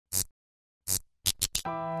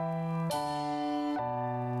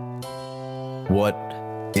What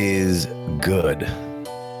is good?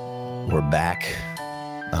 We're back.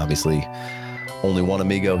 Obviously, only one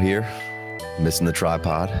amigo here. Missing the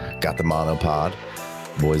tripod. Got the monopod.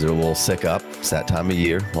 Boys are a little sick up. It's that time of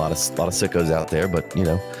year. A lot of sickos out there, but you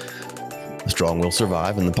know, the strong will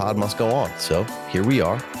survive and the pod must go on. So here we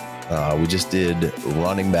are. We just did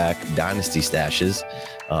running back dynasty stashes.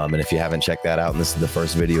 And if you haven't checked that out, and this is the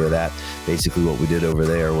first video of that, basically what we did over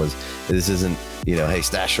there was, this isn't, you know, hey,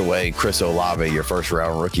 stash away Chris Olave, your first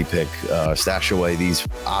round rookie pick, stash away these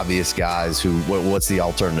obvious guys who, what's the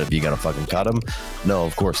alternative? You gonna fucking cut them? No,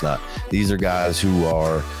 of course not. These are guys who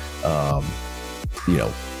are, you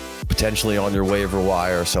know, potentially on your waiver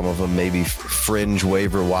wire. Some of them maybe fringe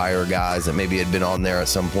waiver wire guys that maybe had been on there at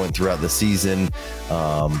some point throughout the season.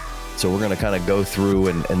 So we're going to kind of go through,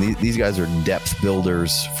 and these guys are depth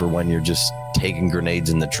builders for when you're just taking grenades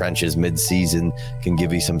in the trenches mid-season, can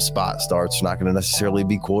give you some spot starts. Not going to necessarily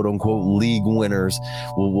be quote-unquote league winners.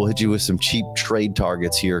 We'll hit you with some cheap trade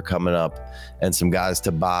targets here coming up and some guys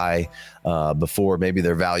to buy before maybe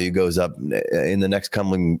their value goes up in the next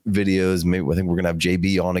coming videos. Maybe I think we're going to have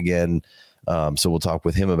JB on again. So we'll talk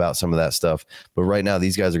with him about some of that stuff. But right now,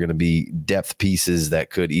 these guys are going to be depth pieces that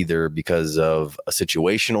could either, because of a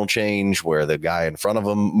situational change where the guy in front of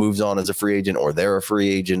them moves on as a free agent, or they're a free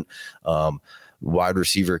agent. Wide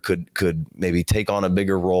receiver could maybe take on a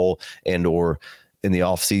bigger role, and or in the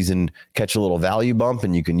offseason catch a little value bump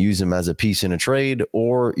and you can use them as a piece in a trade,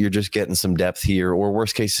 or you're just getting some depth here, or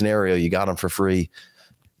worst case scenario, you got them for free.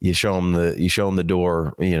 You show them the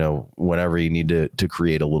door, you know, whenever you need to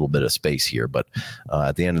create a little bit of space here. But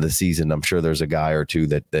at the end of the season, I'm sure there's a guy or two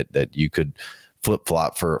that you could flip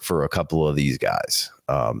flop for a couple of these guys.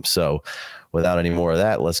 So without any more of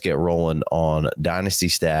that, let's get rolling on Dynasty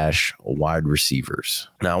Stash wide receivers.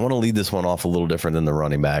 Now, I want to lead this one off a little different than the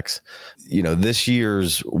running backs. You know, this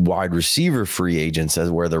year's wide receiver free agents,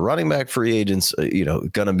 as where the running back free agents, you know,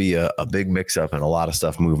 going to be a big mix up and a lot of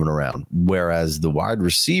stuff moving around. Whereas the wide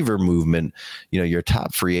receiver movement, you know, your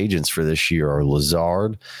top free agents for this year are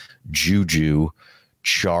Lazard, Juju,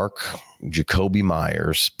 Chark, Jacoby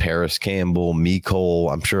Myers, Paris Campbell,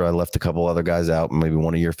 Mecole. I'm sure I left a couple other guys out, maybe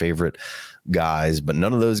one of your favorite guys, but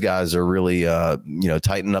none of those guys are really, you know,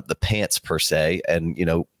 tightening up the pants per se. And, you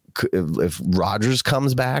know, if Rodgers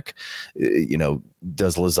comes back, you know,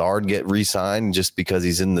 does Lazard get re-signed just because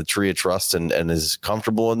he's in the tree of trust and is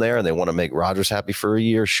comfortable in there and they want to make Rodgers happy for a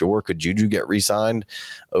year? Sure. Could Juju get re-signed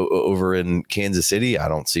over in Kansas City? I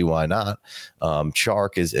don't see why not.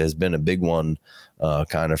 Chark has been a big one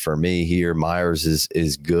kind of for me here. Myers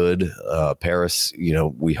is good. Paris, you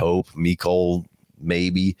know, we hope. Mecole,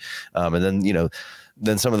 maybe. And then, you know,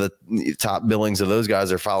 then some of the top billings of those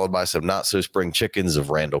guys are followed by some not so spring chickens of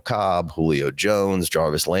Randall Cobb, Julio Jones,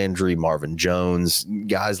 Jarvis Landry, Marvin Jones,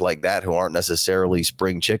 guys like that who aren't necessarily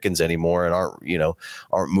spring chickens anymore and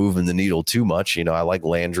aren't moving the needle too much. You know, I like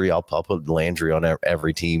Landry. I'll put Landry on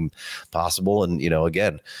every team possible. And, you know,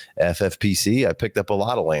 again, FFPC, I picked up a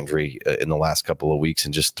lot of Landry in the last couple of weeks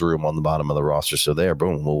and just threw him on the bottom of the roster. So there,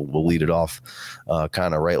 boom, we'll lead it off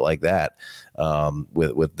kind of right like that.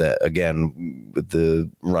 With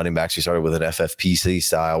the running backs, we started with an FFPC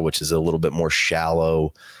style, which is a little bit more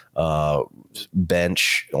shallow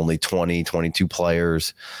bench, only 22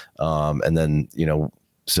 players. And then, you know,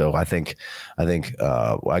 so I think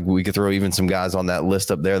we could throw even some guys on that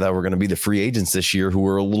list up there that were going to be the free agents this year who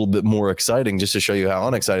were a little bit more exciting, just to show you how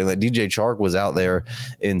unexciting that DJ Chark was out there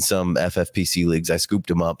in some FFPC leagues. I scooped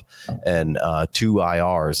him up and 2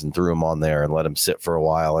 IRs and threw him on there and let him sit for a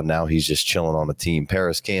while. And now he's just chilling on the team.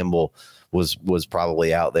 Paris Campbell was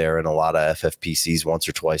probably out there in a lot of FFPCs once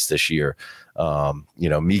or twice this year. You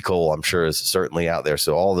know, Mecole, I'm sure, is certainly out there.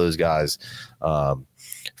 So all those guys,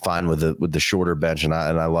 fine with the shorter bench, and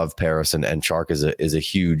I love Paris, and Chark is a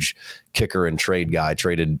huge kicker and trade guy.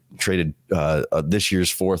 Traded this year's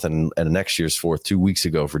fourth and next year's fourth 2 weeks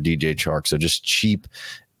ago for DJ Chark. So just cheap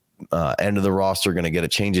end of the roster, going to get a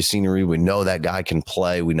change of scenery. We know that guy can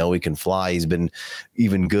play. We know he can fly. He's been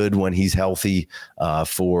even good when he's healthy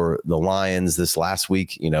for the Lions this last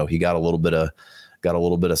week. You know, he got a little bit of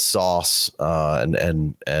sauce,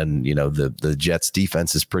 and you know, the Jets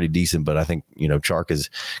defense is pretty decent, but I think, you know, Chark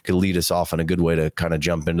could lead us off in a good way to kind of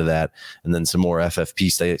jump into that. And then some more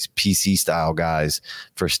FFPC style guys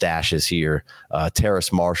for stashes here.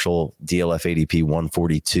 Terrace Marshall, DLF ADP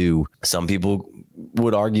 142. Some people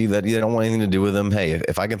would argue that you don't want anything to do with him. Hey,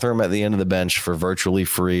 if I can throw him at the end of the bench for virtually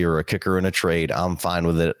free or a kicker in a trade, I'm fine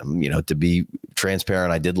with it. You know, to be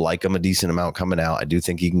transparent, I did like him a decent amount coming out. I do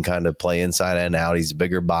think he can kind of play inside and out. He's a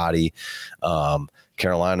bigger body.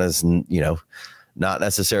 Carolina's, you know, not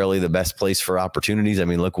necessarily the best place for opportunities. I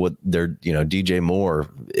mean, look what they're, DJ Moore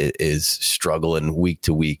is struggling week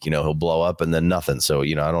to week. He'll blow up and then nothing. So,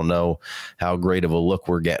 I don't know how great of a look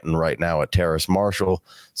we're getting right now at Terrace Marshall.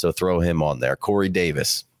 So throw him on there. Corey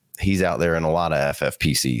Davis. He's out there in a lot of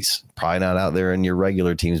FFPCs, probably not out there in your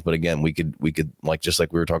regular teams. But again, we could just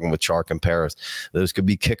like we were talking with Chark and Paris, those could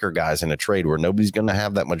be kicker guys in a trade where nobody's going to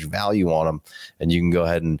have that much value on them. And you can go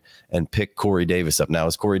ahead and pick Corey Davis up. Now,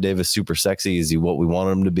 is Corey Davis super sexy? Is he what we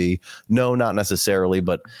want him to be? No, not necessarily.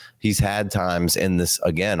 But he's had times in this,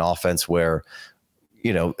 again, offense where,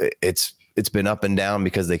 it's been up and down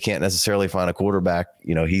because they can't necessarily find a quarterback.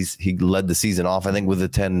 He led the season off, I think, with a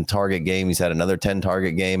 10 target game. He's had another 10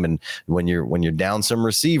 target game. And when you're down some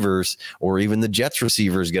receivers, or even the Jets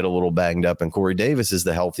receivers get a little banged up and Corey Davis is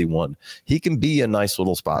the healthy one, he can be a nice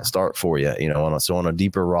little spot start for you, on a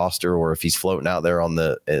deeper roster, or if he's floating out there on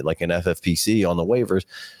the, like an FFPC on the waivers,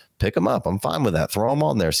 pick him up. I'm fine with that. Throw him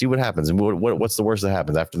on there. See what happens. And what's the worst that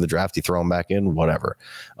happens after the draft? You throw him back in, whatever.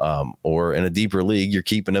 Or in a deeper league, you're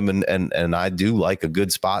keeping him. And I do like a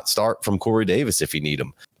good spot start from Corey Davis if you need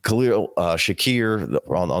him. Khalil Shakir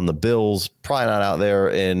on the Bills, probably not out there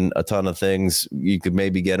in a ton of things. You could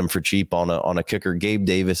maybe get him for cheap on a kicker. Gabe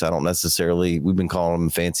Davis, I don't necessarily, we've been calling him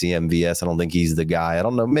fancy MVS. I don't think he's the guy. I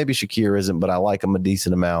don't know. Maybe Shakir isn't, but I like him a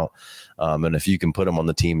decent amount. And if you can put him on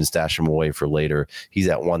the team and stash him away for later, he's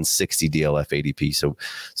at 160 DLF ADP. So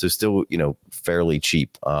still, fairly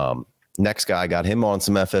cheap. Next guy, got him on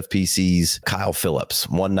some FFPCs. Kyle Phillips,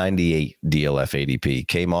 198 DLF ADP.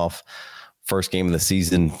 Came off first game of the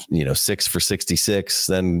season, 6 for 66,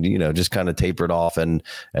 then, just kind of tapered off and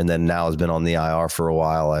then now has been on the IR for a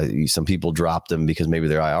while. Some people dropped him because maybe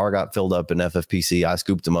their IR got filled up in FFPC. I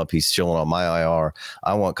scooped him up. He's chilling on my IR.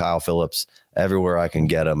 I want Kyle Phillips everywhere I can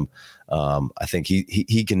get him. I think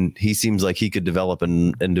he seems like he could develop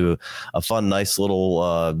into a fun, nice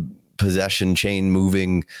little possession chain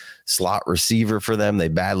moving slot receiver for them. They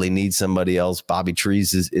badly need somebody else. Bobby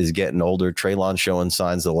Trees is getting older. Traylon showing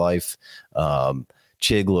signs of life.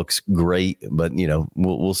 Chig looks great, but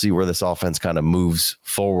we'll see where this offense kind of moves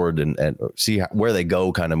forward and see where they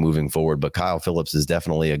go kind of moving forward. But Kyle Phillips is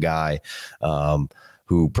definitely a guy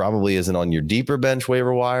who probably isn't on your deeper bench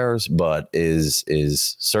waiver wires, but is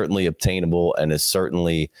certainly obtainable and is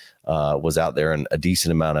certainly was out there in a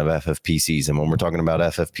decent amount of FFPCs. And when we're talking about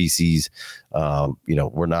FFPCs,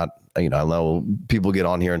 we're not, I know people get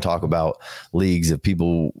on here and talk about leagues of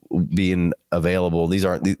people being available. These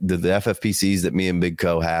aren't the FFPCs that me and Big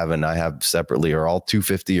Co have and I have separately are all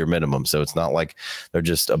 250 or minimum. So it's not like they're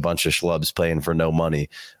just a bunch of schlubs paying for no money.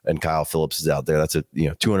 And Kyle Phillips is out there. That's a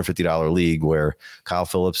 $250 league where Kyle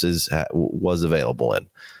Phillips was available in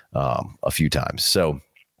a few times. So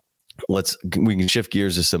we can shift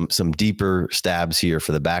gears to some deeper stabs here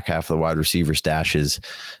for the back half of the wide receiver stashes.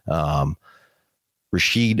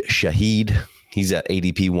 Rashid Shaheed, he's at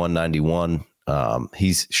ADP 191.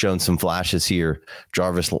 He's shown some flashes here.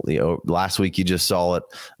 Jarvis, last week you just saw it.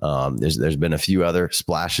 There's been a few other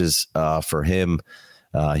splashes for him.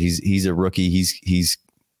 He's a rookie. He's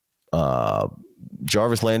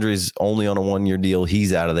Jarvis Landry is only on a 1-year deal.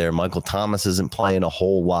 He's out of there. Michael Thomas isn't playing a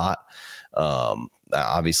whole lot.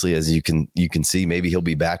 Obviously, as you can see, maybe he'll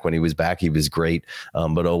be back. When he was back, he was great.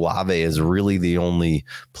 But Olave is really the only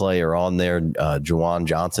player on there. Jauan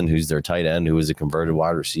Johnson, who's their tight end, who is a converted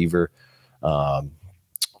wide receiver, or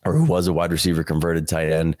who was a wide receiver converted tight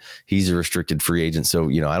end. He's a restricted free agent. So,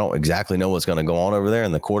 I don't exactly know what's going to go on over there.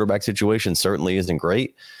 And the quarterback situation certainly isn't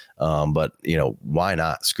great. But, why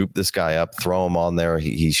not scoop this guy up, throw him on there.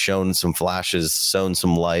 He's shown some flashes, shown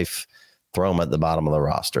some life, throw him at the bottom of the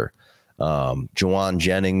roster. Jauan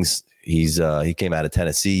Jennings, he came out of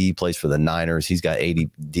Tennessee, plays for the Niners. He's got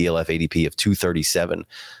DLF ADP of 237.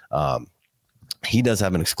 He does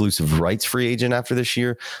have an exclusive rights free agent after this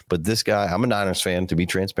year, but this guy, I'm a Niners fan, to be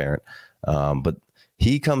transparent. But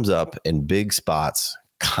he comes up in big spots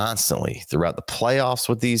constantly throughout the playoffs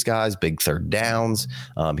with these guys, big third downs.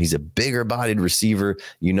 He's a bigger bodied receiver.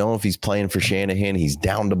 If he's playing for Shanahan, he's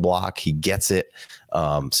down to block. He gets it.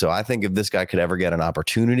 So I think if this guy could ever get an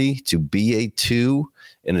opportunity to be a 2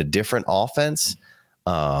 in a different offense,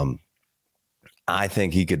 I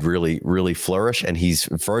think he could really, really flourish, and he's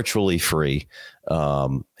virtually free.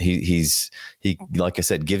 He like I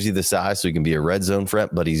said, gives you the size so he can be a red zone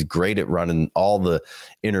threat, but he's great at running all the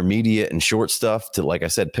intermediate and short stuff to, like I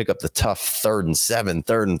said, pick up the tough 3rd and 7,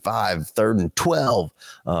 3rd and 5, 3rd and 12.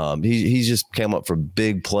 He's just came up for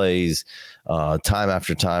big plays time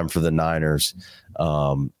after time for the Niners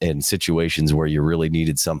in situations where you really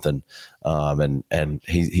needed something. And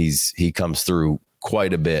he comes through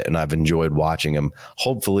quite a bit, and I've enjoyed watching him.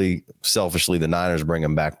 Hopefully, selfishly, the Niners bring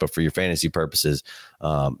him back, but for your fantasy purposes,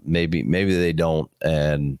 maybe they don't,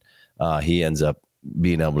 and he ends up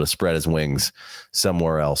being able to spread his wings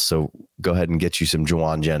somewhere else. So go ahead and get you some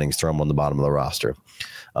Jauan Jennings, throw him on the bottom of the roster.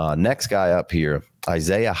 Next guy up here,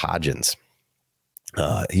 Isaiah Hodgins.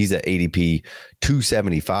 He's at ADP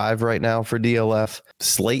 275 right now for DLF.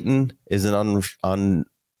 Slayton is an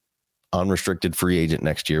unrestricted free agent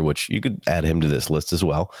next year, which you could add him to this list as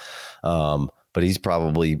well. But he's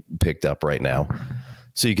probably picked up right now.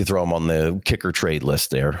 So you could throw him on the kicker trade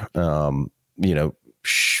list there.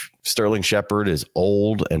 Sterling Shepard is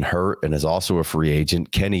old and hurt and is also a free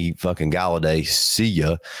agent. Kenny fucking Galladay, see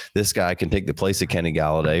ya. This guy can take the place of Kenny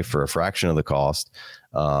Galladay for a fraction of the cost.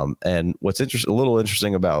 And what's a little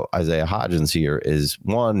interesting about Isaiah Hodgins here is,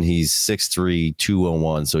 one, he's 6'3",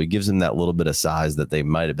 201. So he gives him that little bit of size that they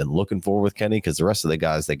might have been looking for with Kenny, because the rest of the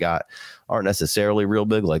guys they got aren't necessarily real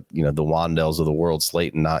big, like, the Wandells of the world.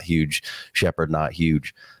 Slayton, not huge. Shepard, not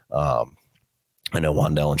huge. I know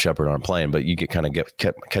Wandell and Shepard aren't playing, but you can kind of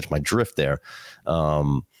catch my drift there.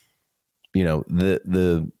 The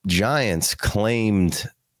Giants claimed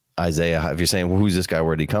Isaiah. If you're saying, well, who's this guy?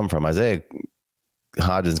 Where did he come from? Isaiah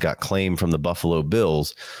Hodgins got claimed from the Buffalo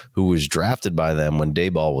Bills, who was drafted by them when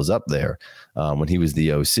Dayball was up there, when he was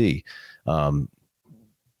the OC.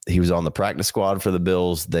 He was on the practice squad for the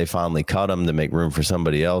Bills. They finally cut him to make room for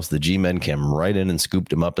somebody else. The G-men came right in and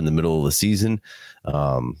scooped him up in the middle of the season.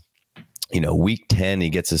 Week 10, he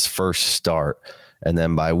gets his first start. And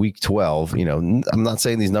then by week 12, I'm not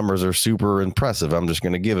saying these numbers are super impressive. I'm just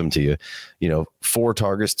going to give them to you. 4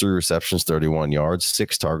 targets, 3 receptions, 31 yards,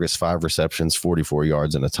 6 targets, 5 receptions, 44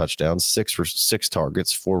 yards and a touchdown, 6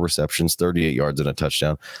 targets, 4 receptions, 38 yards and a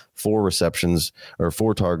touchdown, 4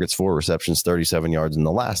 targets, 4 receptions, 37 yards in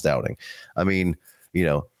the last outing. I mean,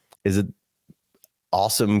 is it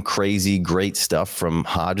awesome, crazy, great stuff from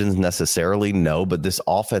Hodgins necessarily? No, but this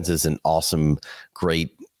offense is an awesome,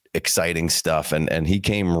 great, exciting stuff. And he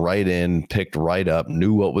came right in, picked right up,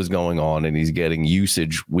 knew what was going on, and he's getting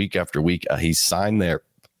usage week after week. He's signed there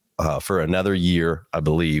for another year, I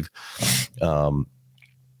believe.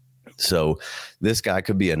 So this guy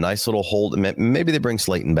could be a nice little hold. Maybe they bring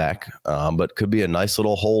Slayton back, but could be a nice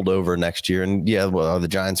little holdover next year. And yeah, well, are the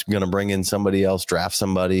Giants going to bring in somebody else, draft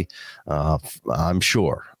somebody? I'm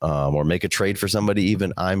sure, or make a trade for somebody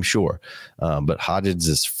even, I'm sure. But Hodgins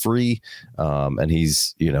is free, and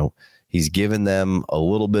he's given them a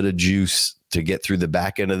little bit of juice to get through the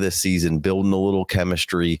back end of this season, building a little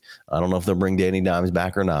chemistry. I don't know if they'll bring Danny Dimes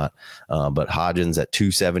back or not, but Hodgins at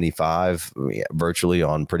 275, virtually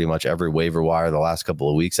on pretty much every waiver wire the last couple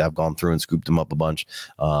of weeks. I've gone through and scooped him up a bunch,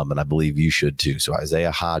 and I believe you should too. So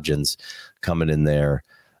Isaiah Hodgins coming in there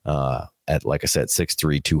at, like I said,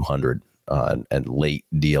 6'3", 200. And late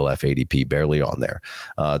DLF ADP, barely on there.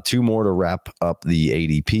 2 more to wrap up the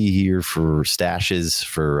ADP here for stashes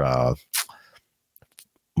for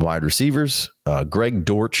wide receivers. Greg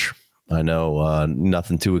Dortch, I know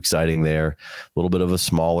nothing too exciting there. A little bit of a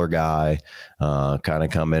smaller guy, kind of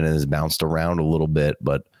come in and has bounced around a little bit,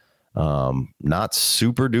 but not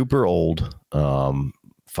super duper old.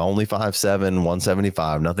 Only 5'7",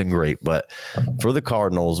 175, nothing great. But for the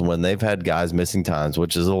Cardinals, when they've had guys missing times,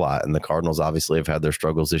 which is a lot, and the Cardinals obviously have had their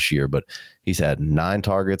struggles this year, but he's had 9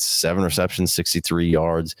 targets, 7 receptions, 63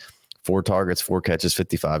 yards, 4 targets, 4 catches,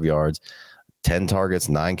 55 yards, 10 targets,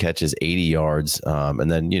 9 catches, 80 yards. And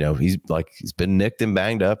then, he's been nicked and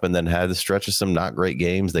banged up, and then had a stretch of some not great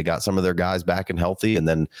games. They got some of their guys back and healthy. And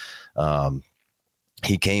then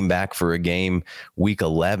he came back for a game week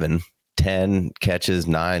 11, 10 catches,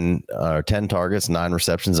 10 targets, 9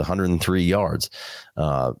 receptions, 103 yards.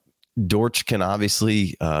 Dortch can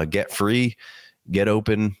obviously get free, get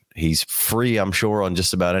open. He's free, I'm sure, on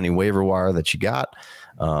just about any waiver wire that you got.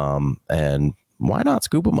 And why not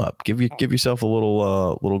scoop him up? Give yourself a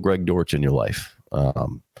little Greg Dortch in your life.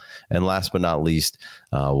 And last but not least,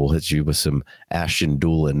 we'll hit you with some Ashton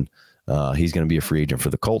Doolin. He's going to be a free agent for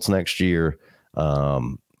the Colts next year.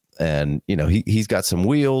 And he's got some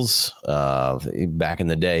wheels. Back in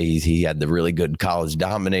the day, he had the really good college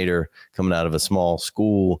dominator coming out of a small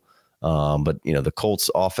school. But the Colts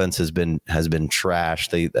offense has been trash.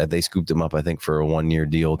 They scooped him up, I think, for a 1-year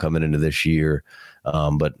deal coming into this year.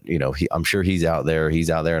 But I'm sure he's out there.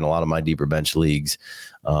 He's out there in a lot of my deeper bench leagues,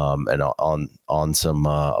 and on some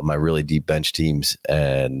of my really deep bench teams,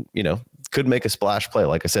 and could make a splash play.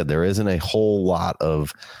 Like I said, there isn't a whole lot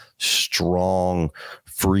of strong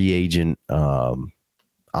free agent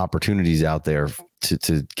opportunities out there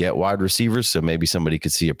to get wide receivers. So maybe somebody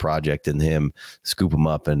could see a project in him, scoop him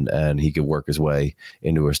up, and he could work his way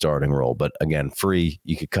into a starting role. But again, free.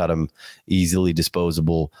 You could cut him, easily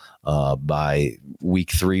disposable by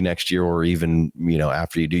week 3 next year, or even,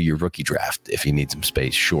 after you do your rookie draft. If you need some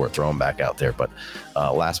space, sure, throw him back out there. But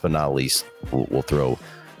last but not least, we'll throw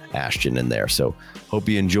Ashton in there. So hope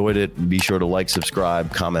you enjoyed it. Be sure to like,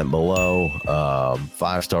 subscribe, comment below,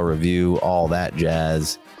 5-star review, all that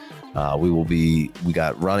jazz. We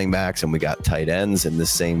got running backs and we got tight ends in this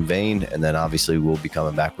same vein. And then obviously we'll be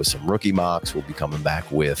coming back with some rookie mocks. We'll be coming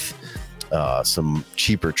back with some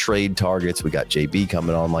cheaper trade targets. We got JB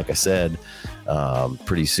coming on, like I said,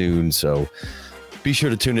 pretty soon. So be sure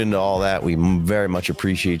to tune into all that. We very much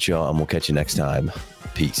appreciate y'all, and we'll catch you next time.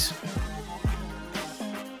 Peace.